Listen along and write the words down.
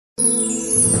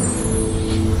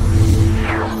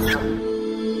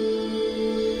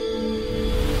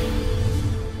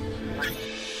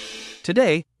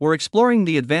Today, we're exploring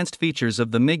the advanced features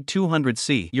of the MIG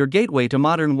 200C, your gateway to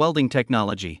modern welding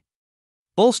technology.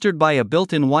 Bolstered by a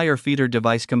built-in wire feeder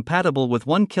device compatible with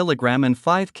 1 kg and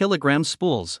 5 kg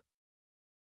spools.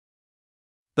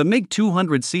 The MIG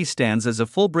 200C stands as a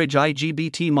full-bridge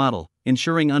IGBT model,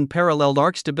 ensuring unparalleled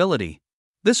arc stability.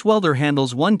 This welder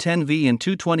handles 110V and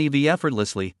 220V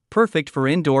effortlessly, perfect for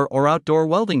indoor or outdoor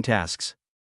welding tasks.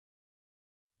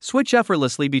 Switch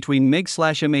effortlessly between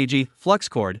MIG/MAG,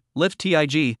 Flux-Cored, Lift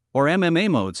TIG, or MMA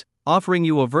modes, offering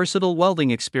you a versatile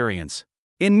welding experience.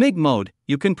 In MIG mode,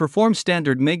 you can perform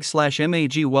standard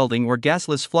MIG/MAG welding or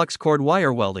gasless flux-cored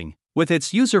wire welding. With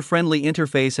its user-friendly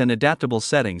interface and adaptable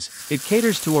settings, it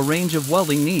caters to a range of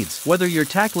welding needs. Whether you're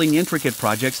tackling intricate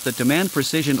projects that demand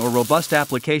precision or robust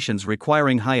applications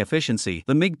requiring high efficiency,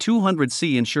 the MIG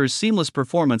 200C ensures seamless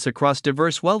performance across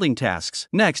diverse welding tasks.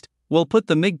 Next, we'll put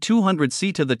the MIG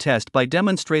 200C to the test by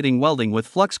demonstrating welding with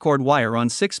flux-cored wire on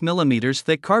 6mm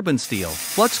thick carbon steel.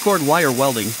 Flux-cored wire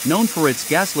welding, known for its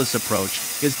gasless approach,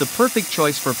 is the perfect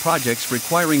choice for projects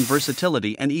requiring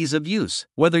versatility and ease of use.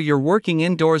 Whether you're working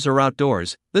indoors or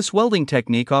outdoors, this welding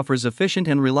technique offers efficient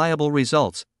and reliable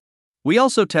results. We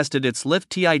also tested its Lift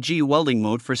TIG welding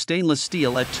mode for stainless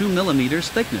steel at 2mm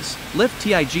thickness. Lift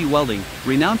TIG welding,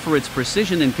 renowned for its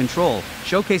precision and control,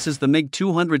 showcases the MIG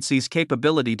 200C's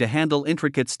capability to handle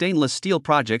intricate stainless steel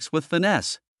projects with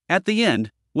finesse. At the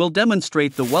end, we'll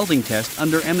demonstrate the welding test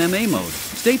under MMA mode.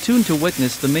 Stay tuned to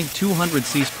witness the MIG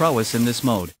 200C's prowess in this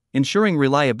mode, ensuring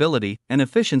reliability and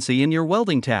efficiency in your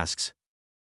welding tasks.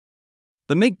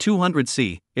 The MIG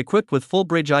 200C, equipped with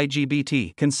full-bridge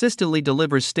IGBT, consistently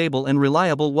delivers stable and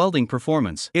reliable welding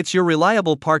performance. It's your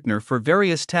reliable partner for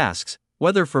various tasks,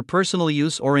 whether for personal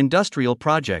use or industrial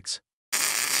projects.